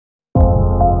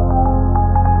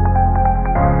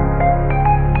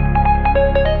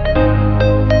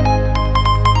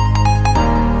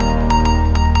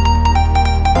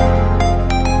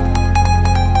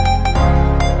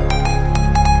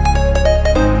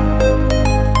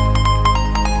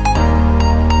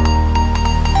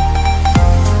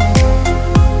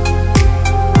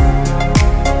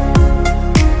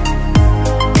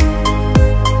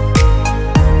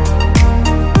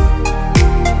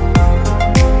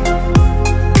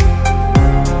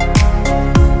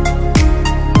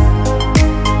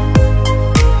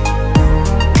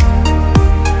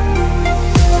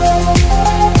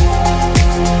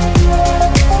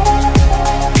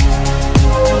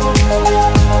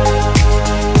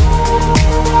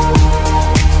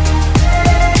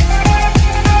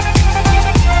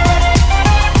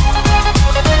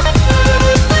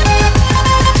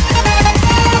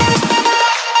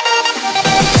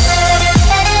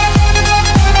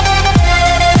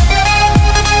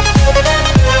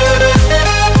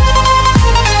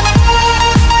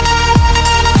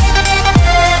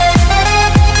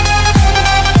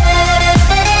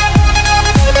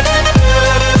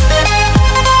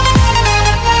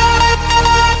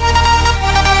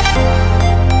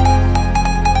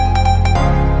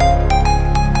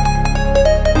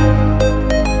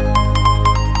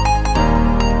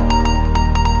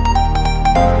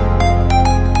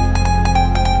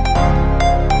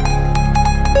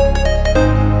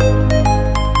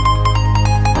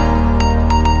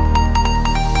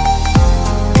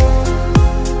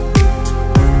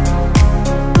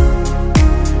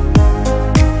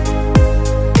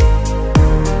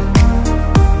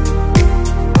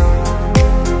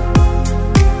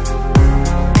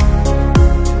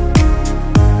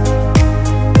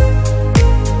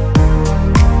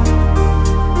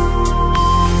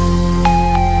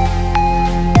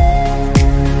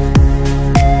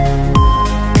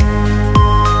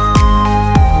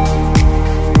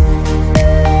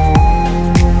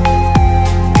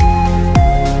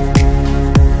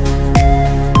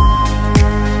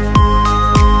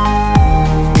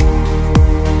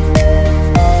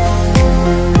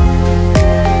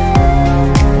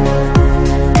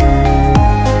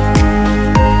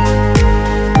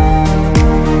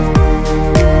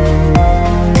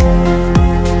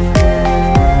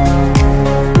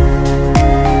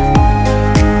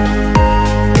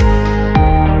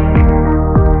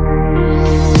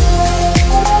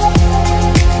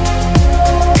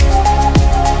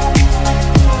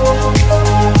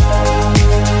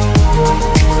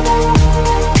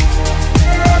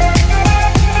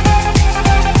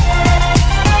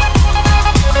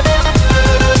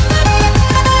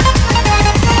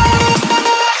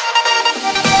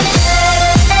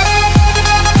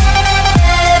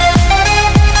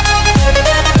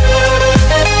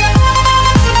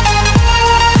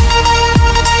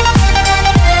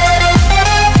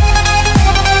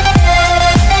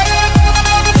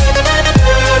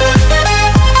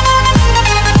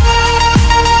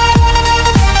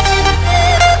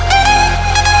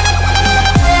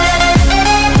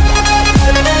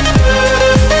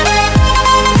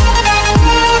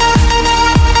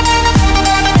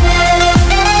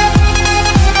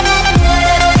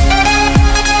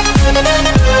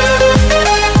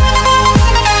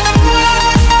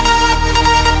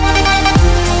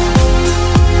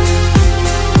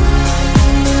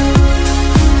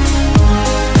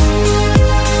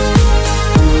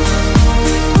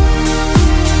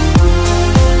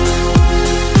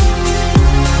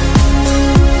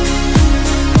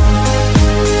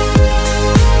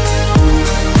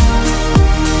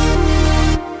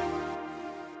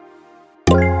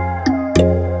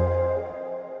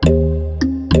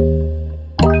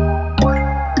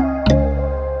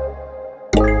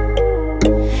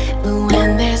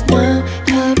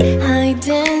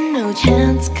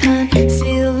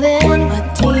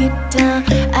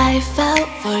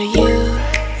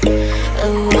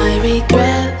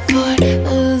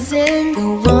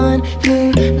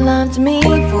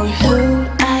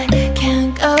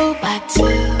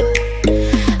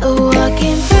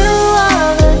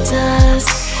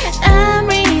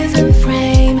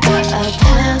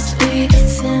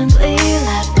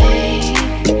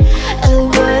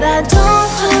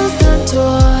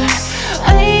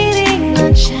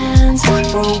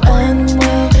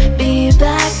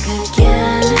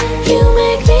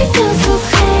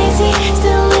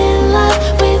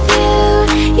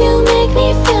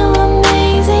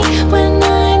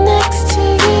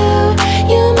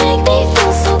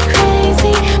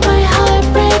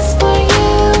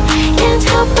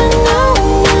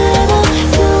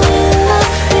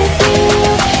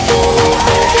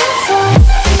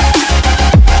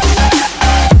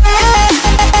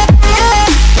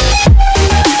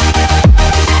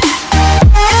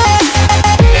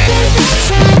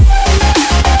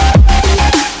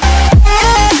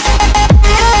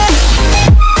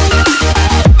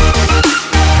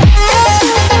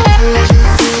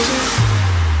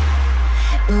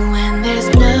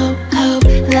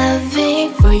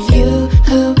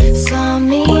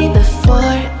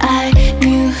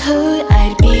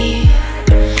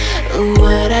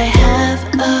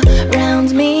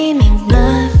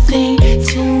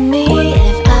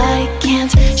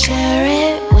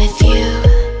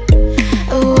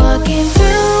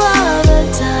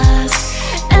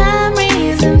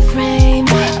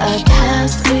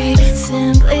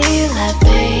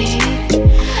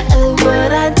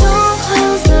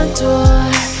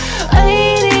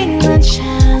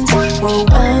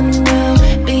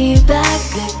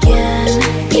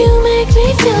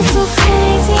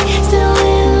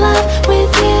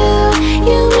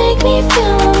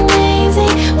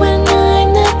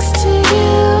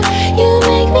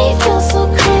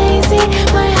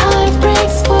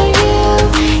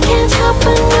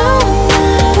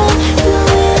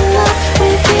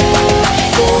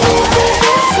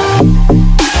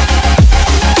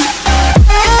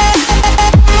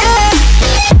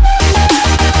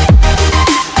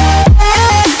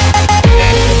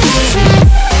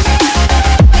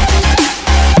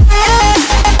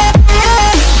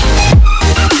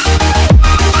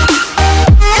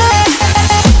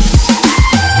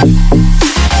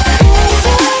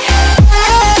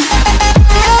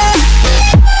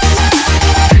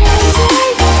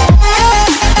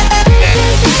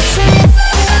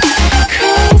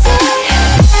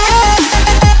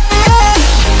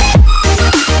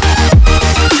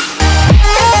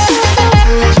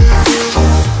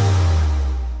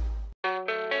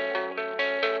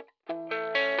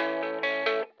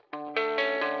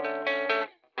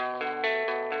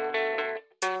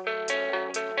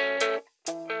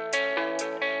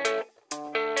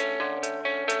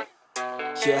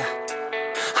yeah.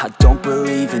 I don't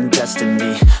believe in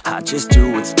destiny, I just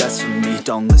do what's best for me.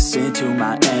 Don't listen to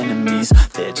my enemies,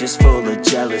 they're just full of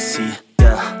jealousy.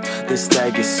 Yeah, this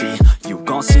legacy, you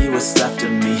gon' see what's left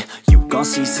of me. You gon'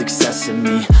 see success in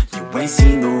me, you ain't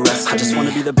seen the rest of me. I just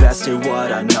wanna be the best at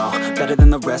what I know, better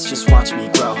than the rest, just watch me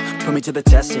grow. Put me to the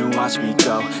test and watch me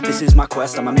go. This is my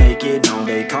quest, I'ma make it known.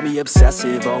 They call me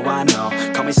obsessive, oh I know.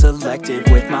 Call me selective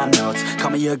with my notes,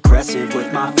 call me aggressive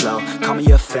with my flow. Call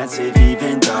me offensive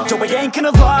even though Joe, I ain't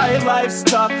gonna lie, life's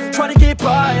tough. Try to get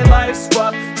by, life's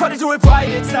rough. Try to do it right,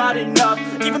 it's not enough.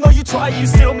 Even though you try, you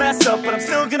still mess up. But I'm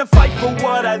still gonna fight for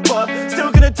what I love,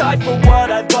 still gonna die for what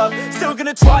I love. Still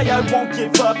gonna try, I won't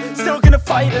give up. Still gonna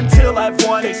fight until I've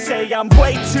won. They say I'm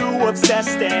way too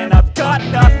obsessed and I've got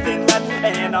nothing left,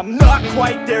 and I'm not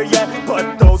quite there yet,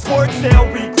 but those words they'll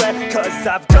regret. Cause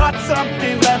I've got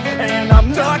something left and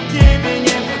I'm not giving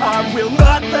in. I will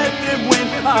not let them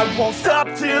win, I won't stop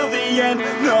till the end,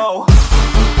 no.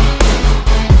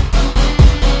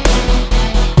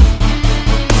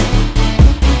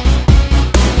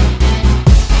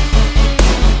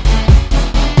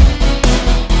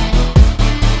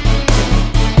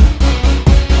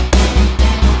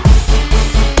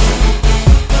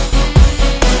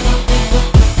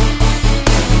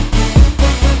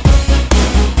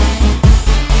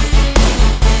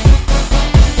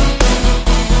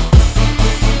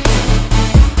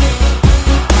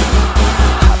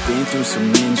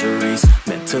 Some injuries,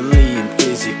 mentally and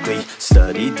physically.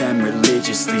 Studied them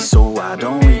religiously so I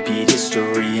don't repeat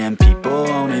history. And people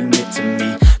won't admit to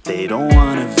me they don't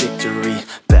want a victory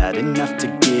bad enough to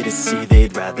get a C.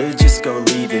 They'd rather just go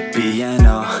leave it be. And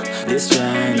oh, this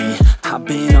journey I've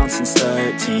been on since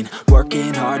 13,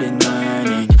 working hard and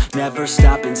learning, never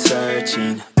stopping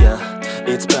searching. Yeah,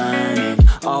 it's burning,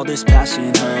 all this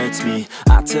passion hurts me.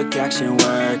 I took action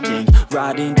working,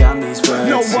 writing down these words.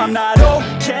 No, I'm not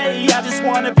okay, I just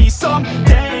wanna be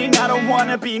something. I don't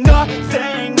wanna be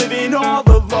nothing, living all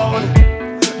alone.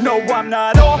 No, I'm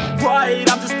not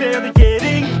alright, I'm just barely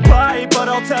getting by. But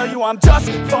I'll tell you I'm just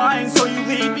fine, so you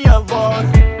leave me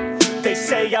alone. They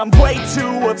say I'm way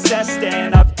too obsessed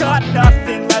and I've got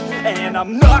nothing left, and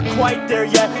I'm not quite there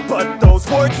yet, but those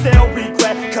words they'll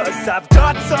regret. Cause I've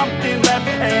got something left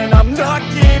and I'm not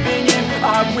giving in.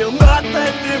 I will not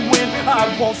let them win,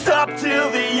 I won't stop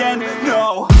till the end,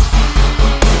 no.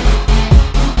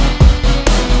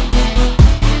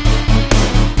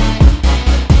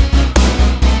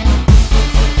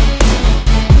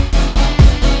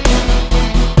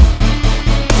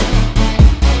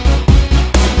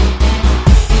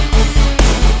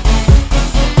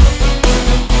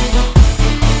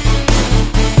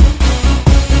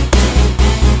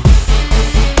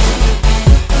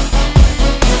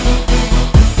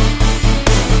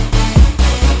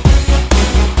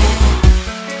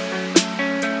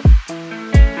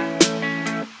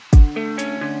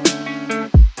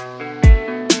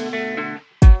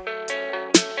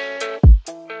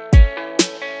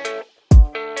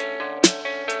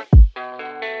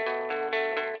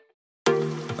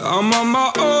 I'm on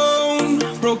my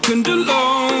own, broken and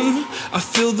alone. I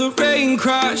feel the rain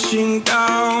crashing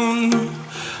down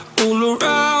all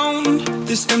around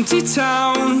this empty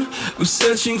town. I'm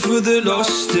searching for the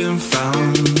lost and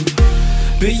found,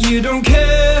 but you don't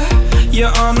care,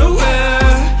 you're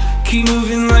unaware. Keep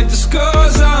moving like the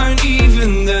scars aren't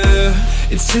even there.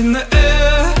 It's in the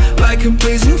air like a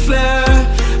blazing flare.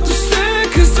 Don't stare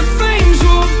cause the flames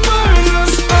will burn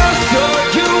us. I thought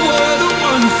you were the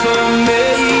one for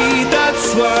me,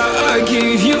 that's why I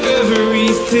gave you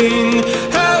everything.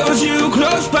 Held you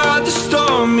close by the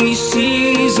stormy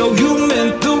seas. Oh, you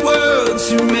meant the world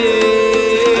to me.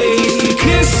 I used to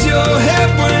kiss your head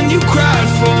when you cried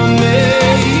for me,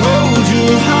 hold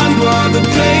your hand while the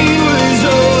pain was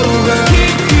over,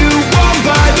 keep you warm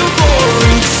by the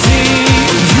roaring sea.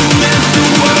 You meant the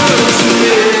world to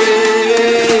me.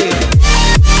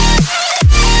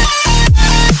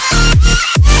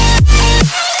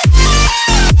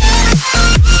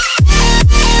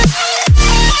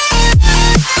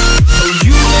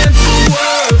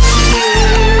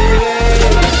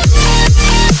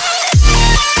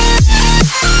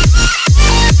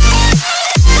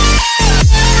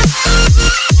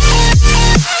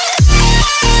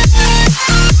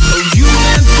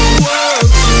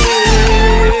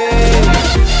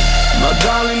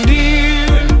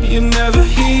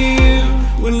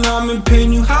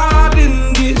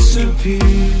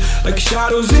 Like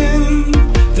shadows in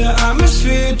the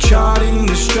atmosphere, charting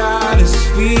the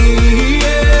stratosphere,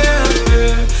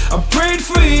 yeah. I prayed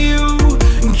for you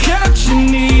and kept you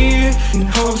near, in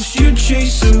hopes you'd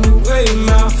chase away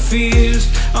my fears.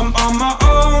 I'm on my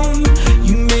own,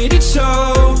 you made it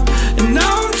so.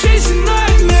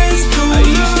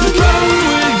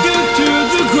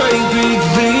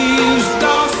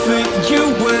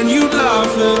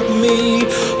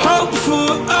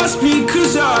 lost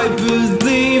because I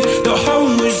believed the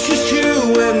home was just you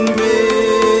and me.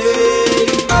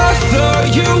 I thought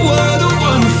you were the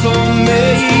one for me,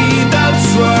 that's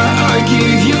why I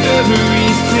gave you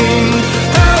everything.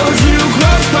 Held you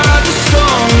close by the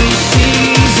stormy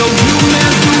seas, oh you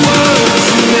meant the world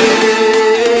to me.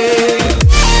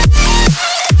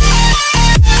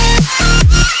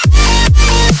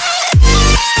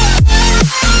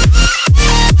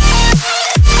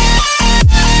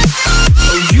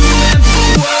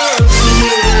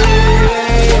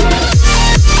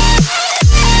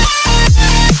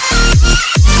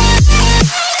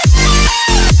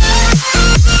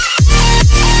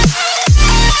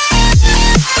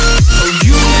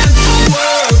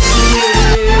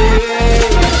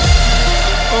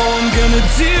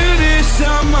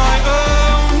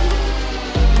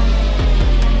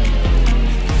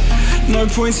 No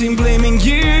point in blaming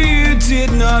you, you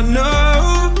did not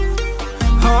know.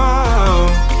 Oh,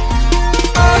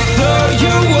 I thought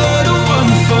you were the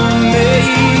one for me,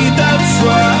 that's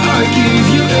why I gave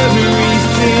you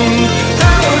everything.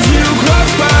 Held you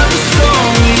close by the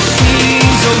stormy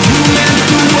seas, oh you meant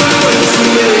the world to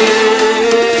me.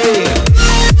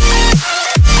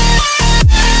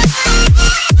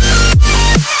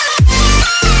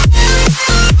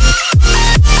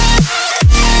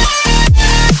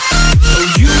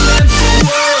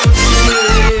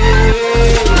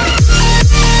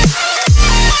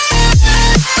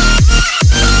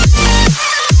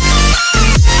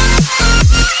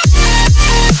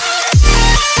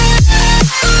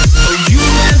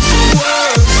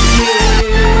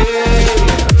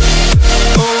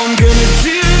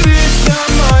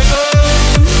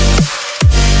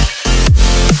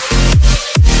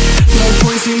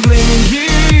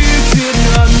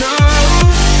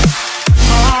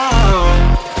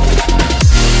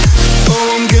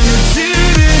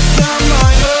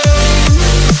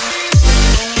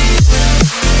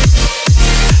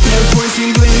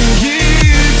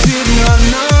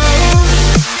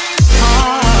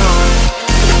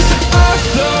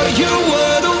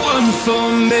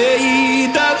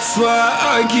 That's why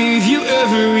I gave you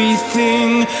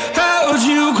everything. Held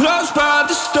you close by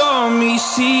the stormy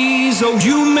seas, oh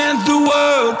you meant the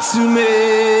world to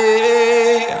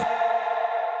me.